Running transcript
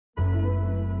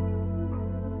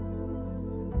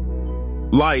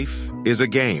Life is a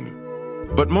game,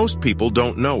 but most people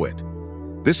don't know it.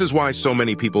 This is why so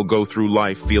many people go through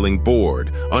life feeling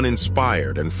bored,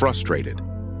 uninspired, and frustrated.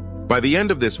 By the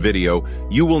end of this video,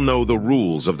 you will know the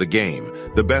rules of the game,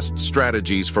 the best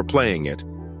strategies for playing it,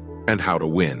 and how to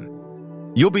win.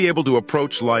 You'll be able to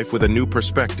approach life with a new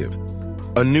perspective,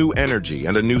 a new energy,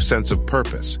 and a new sense of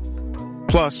purpose.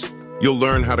 Plus, you'll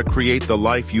learn how to create the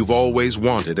life you've always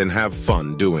wanted and have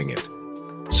fun doing it.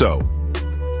 So,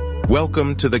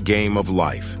 welcome to the game of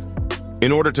life.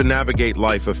 In order to navigate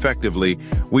life effectively,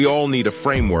 we all need a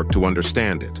framework to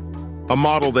understand it. A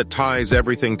model that ties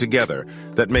everything together,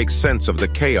 that makes sense of the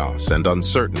chaos and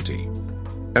uncertainty.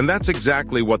 And that's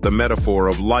exactly what the metaphor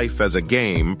of life as a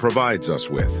game provides us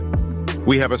with.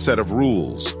 We have a set of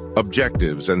rules,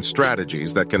 objectives, and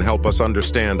strategies that can help us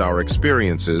understand our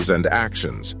experiences and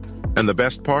actions. And the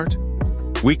best part?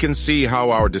 We can see how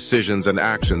our decisions and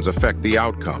actions affect the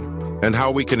outcome, and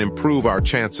how we can improve our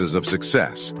chances of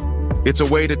success. It's a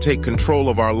way to take control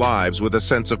of our lives with a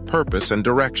sense of purpose and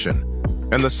direction,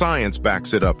 and the science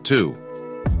backs it up too.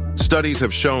 Studies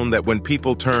have shown that when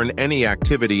people turn any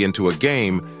activity into a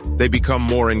game, they become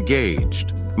more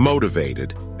engaged,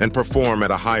 motivated, and perform at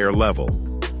a higher level.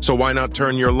 So why not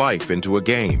turn your life into a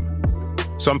game?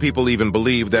 Some people even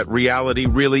believe that reality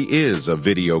really is a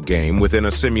video game within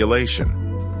a simulation.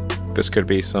 This could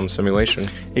be some simulation.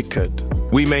 It could.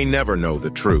 We may never know the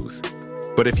truth.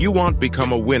 But if you want to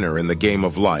become a winner in the game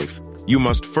of life, you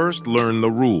must first learn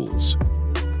the rules.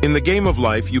 In the game of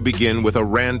life, you begin with a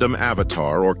random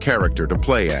avatar or character to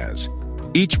play as.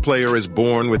 Each player is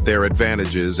born with their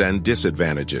advantages and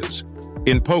disadvantages.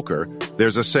 In poker,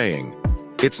 there's a saying,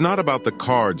 "It's not about the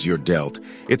cards you're dealt,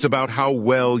 it's about how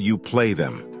well you play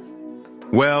them."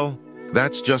 Well,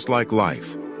 that's just like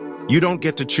life. You don't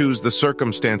get to choose the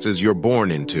circumstances you're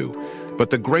born into. But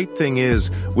the great thing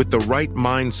is, with the right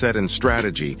mindset and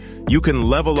strategy, you can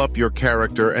level up your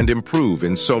character and improve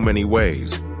in so many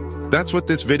ways. That's what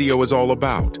this video is all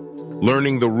about.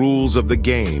 Learning the rules of the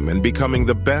game and becoming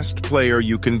the best player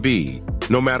you can be,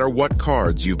 no matter what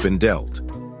cards you've been dealt.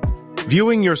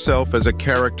 Viewing yourself as a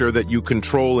character that you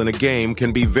control in a game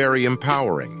can be very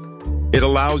empowering. It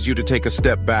allows you to take a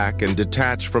step back and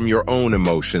detach from your own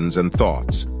emotions and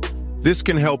thoughts. This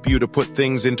can help you to put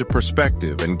things into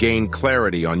perspective and gain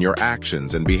clarity on your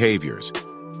actions and behaviors.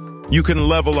 You can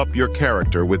level up your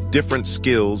character with different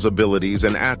skills, abilities,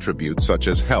 and attributes such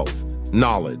as health,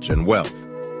 knowledge, and wealth.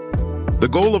 The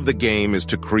goal of the game is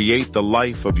to create the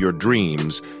life of your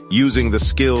dreams using the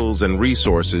skills and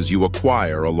resources you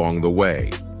acquire along the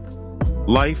way.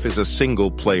 Life is a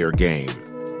single-player game.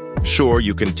 Sure,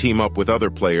 you can team up with other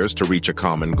players to reach a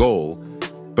common goal,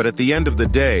 but at the end of the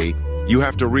day, you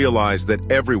have to realize that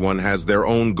everyone has their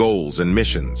own goals and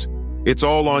missions. It's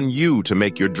all on you to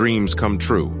make your dreams come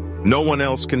true. No one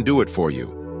else can do it for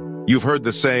you. You've heard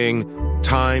the saying,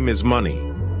 "Time is money."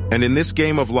 And in this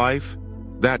game of life,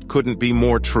 that couldn't be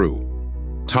more true.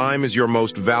 Time is your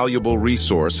most valuable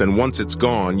resource, and once it's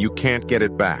gone, you can't get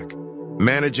it back.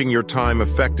 Managing your time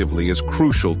effectively is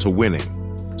crucial to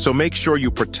winning. So make sure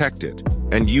you protect it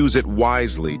and use it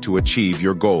wisely to achieve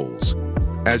your goals.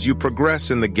 As you progress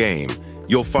in the game,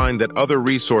 you'll find that other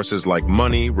resources like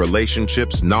money,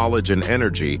 relationships, knowledge, and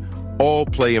energy all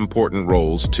play important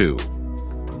roles too.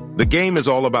 The game is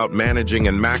all about managing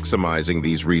and maximizing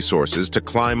these resources to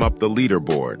climb up the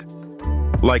leaderboard.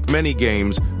 Like many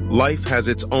games, life has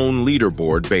its own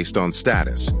leaderboard based on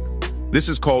status. This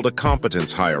is called a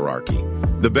competence hierarchy.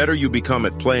 The better you become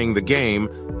at playing the game,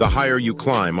 the higher you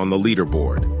climb on the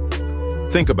leaderboard.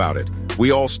 Think about it.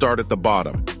 We all start at the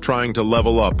bottom, trying to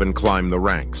level up and climb the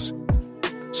ranks.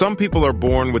 Some people are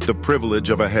born with the privilege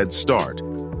of a head start,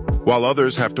 while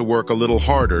others have to work a little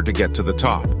harder to get to the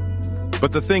top.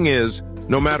 But the thing is,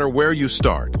 no matter where you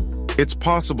start, it's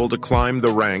possible to climb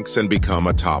the ranks and become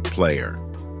a top player.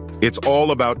 It's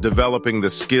all about developing the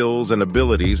skills and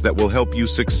abilities that will help you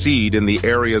succeed in the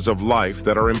areas of life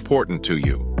that are important to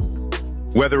you.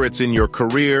 Whether it's in your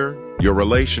career, your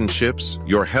relationships,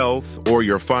 your health, or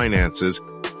your finances,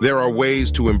 there are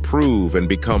ways to improve and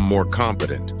become more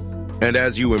competent. And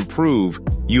as you improve,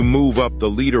 you move up the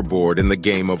leaderboard in the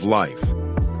game of life.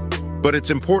 But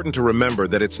it's important to remember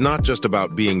that it's not just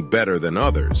about being better than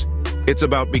others. It's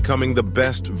about becoming the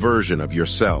best version of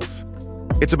yourself.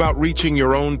 It's about reaching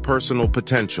your own personal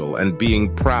potential and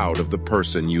being proud of the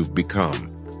person you've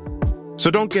become. So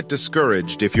don't get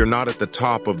discouraged if you're not at the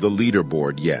top of the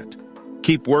leaderboard yet.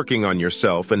 Keep working on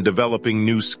yourself and developing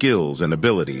new skills and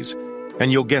abilities,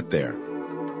 and you'll get there.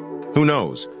 Who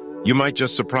knows? You might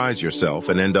just surprise yourself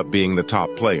and end up being the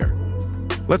top player.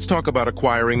 Let's talk about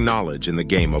acquiring knowledge in the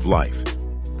game of life.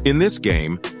 In this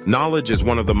game, knowledge is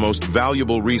one of the most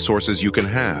valuable resources you can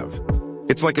have.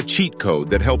 It's like a cheat code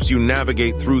that helps you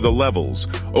navigate through the levels,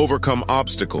 overcome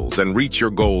obstacles, and reach your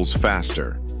goals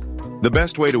faster. The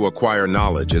best way to acquire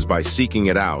knowledge is by seeking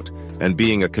it out and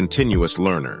being a continuous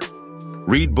learner.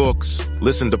 Read books,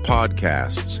 listen to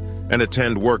podcasts, and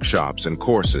attend workshops and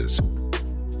courses.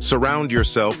 Surround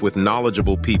yourself with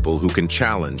knowledgeable people who can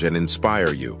challenge and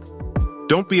inspire you.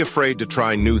 Don't be afraid to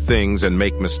try new things and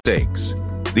make mistakes.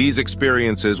 These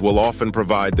experiences will often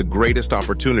provide the greatest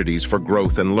opportunities for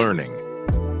growth and learning.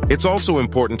 It's also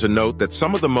important to note that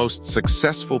some of the most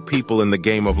successful people in the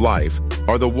game of life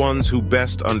are the ones who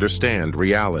best understand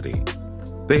reality.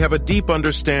 They have a deep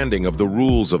understanding of the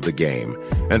rules of the game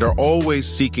and are always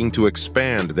seeking to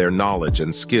expand their knowledge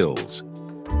and skills.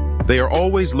 They are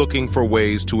always looking for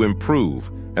ways to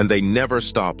improve, and they never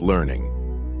stop learning.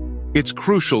 It's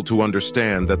crucial to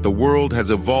understand that the world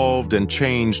has evolved and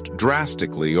changed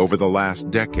drastically over the last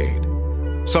decade.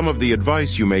 Some of the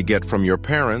advice you may get from your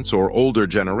parents or older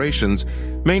generations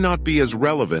may not be as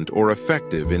relevant or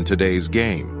effective in today's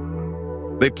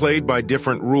game. They played by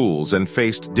different rules and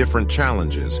faced different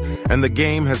challenges, and the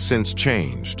game has since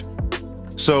changed.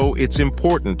 So it's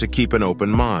important to keep an open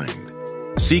mind.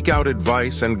 Seek out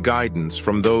advice and guidance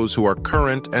from those who are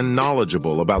current and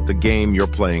knowledgeable about the game you're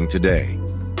playing today.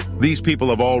 These people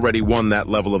have already won that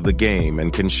level of the game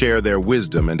and can share their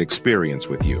wisdom and experience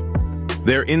with you.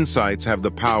 Their insights have the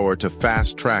power to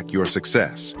fast-track your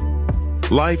success.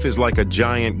 Life is like a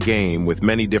giant game with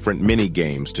many different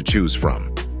mini-games to choose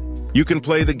from. You can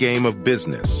play the game of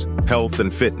business, health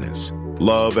and fitness,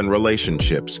 love and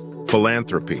relationships,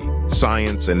 philanthropy,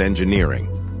 science and engineering,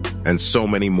 and so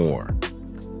many more.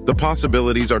 The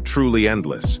possibilities are truly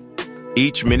endless.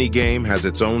 Each mini-game has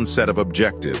its own set of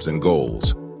objectives and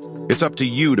goals. It's up to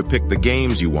you to pick the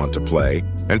games you want to play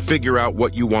and figure out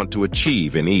what you want to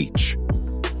achieve in each.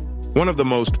 One of the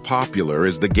most popular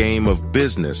is the game of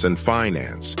business and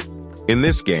finance. In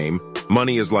this game,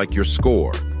 money is like your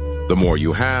score. The more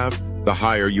you have, the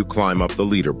higher you climb up the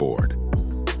leaderboard.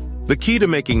 The key to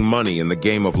making money in the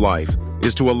game of life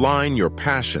is to align your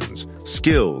passions,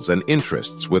 skills, and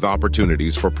interests with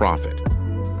opportunities for profit.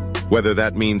 Whether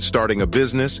that means starting a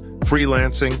business,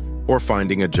 freelancing, or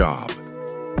finding a job.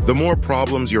 The more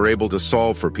problems you're able to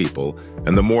solve for people,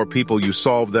 and the more people you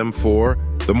solve them for,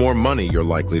 the more money you're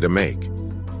likely to make.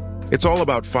 It's all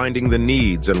about finding the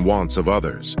needs and wants of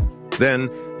others,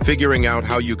 then figuring out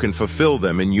how you can fulfill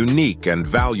them in unique and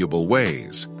valuable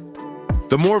ways.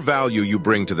 The more value you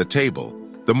bring to the table,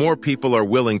 the more people are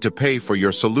willing to pay for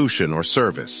your solution or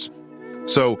service.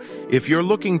 So, if you're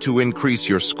looking to increase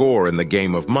your score in the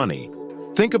game of money,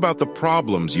 think about the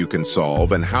problems you can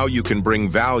solve and how you can bring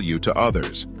value to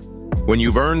others. When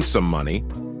you've earned some money,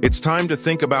 it's time to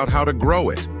think about how to grow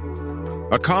it.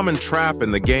 A common trap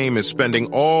in the game is spending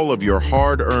all of your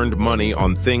hard-earned money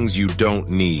on things you don't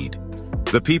need.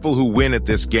 The people who win at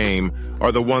this game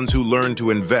are the ones who learn to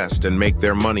invest and make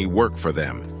their money work for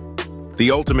them.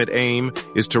 The ultimate aim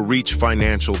is to reach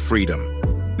financial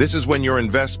freedom. This is when your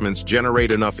investments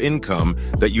generate enough income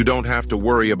that you don't have to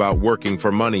worry about working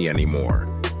for money anymore.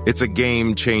 It's a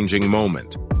game-changing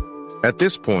moment. At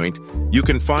this point, you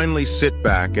can finally sit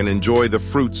back and enjoy the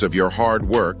fruits of your hard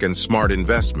work and smart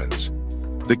investments.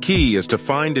 The key is to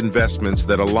find investments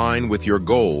that align with your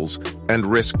goals and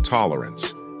risk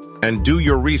tolerance. And do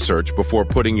your research before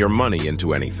putting your money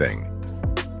into anything.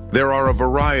 There are a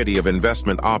variety of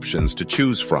investment options to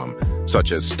choose from,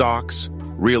 such as stocks,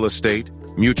 real estate,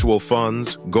 mutual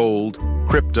funds, gold,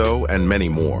 crypto, and many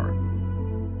more.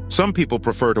 Some people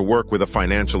prefer to work with a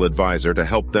financial advisor to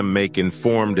help them make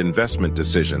informed investment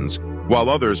decisions, while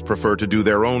others prefer to do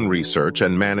their own research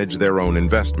and manage their own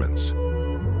investments.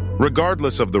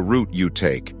 Regardless of the route you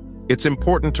take, it's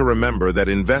important to remember that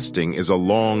investing is a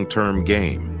long-term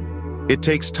game. It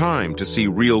takes time to see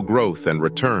real growth and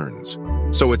returns,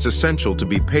 so it's essential to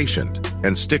be patient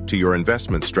and stick to your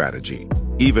investment strategy,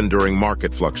 even during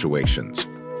market fluctuations.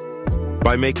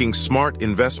 By making smart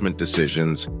investment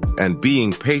decisions and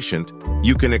being patient,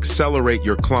 you can accelerate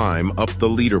your climb up the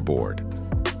leaderboard.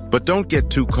 But don't get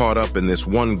too caught up in this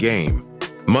one game.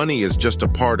 Money is just a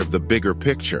part of the bigger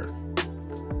picture.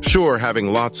 Sure,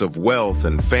 having lots of wealth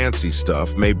and fancy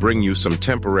stuff may bring you some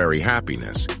temporary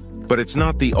happiness, but it's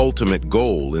not the ultimate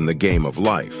goal in the game of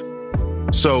life.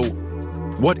 So,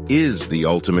 what is the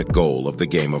ultimate goal of the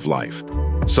game of life?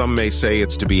 Some may say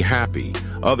it's to be happy,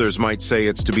 others might say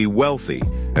it's to be wealthy,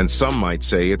 and some might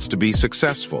say it's to be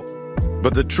successful.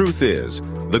 But the truth is,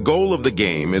 the goal of the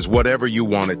game is whatever you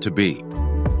want it to be.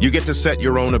 You get to set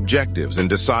your own objectives and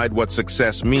decide what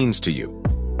success means to you.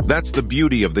 That's the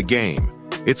beauty of the game.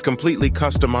 It's completely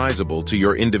customizable to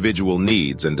your individual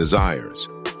needs and desires.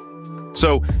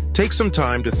 So, take some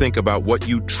time to think about what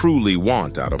you truly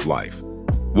want out of life.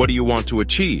 What do you want to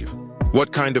achieve?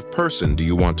 What kind of person do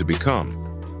you want to become?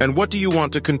 And what do you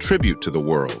want to contribute to the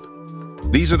world?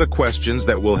 These are the questions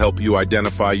that will help you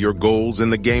identify your goals in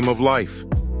the game of life.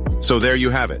 So there you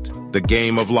have it, the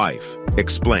game of life,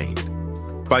 explained.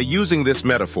 By using this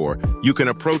metaphor, you can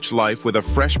approach life with a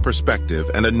fresh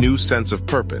perspective and a new sense of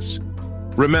purpose.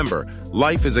 Remember,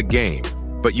 life is a game,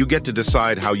 but you get to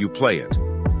decide how you play it.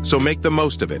 So make the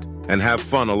most of it and have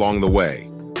fun along the way.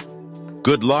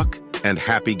 Good luck and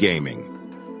happy gaming.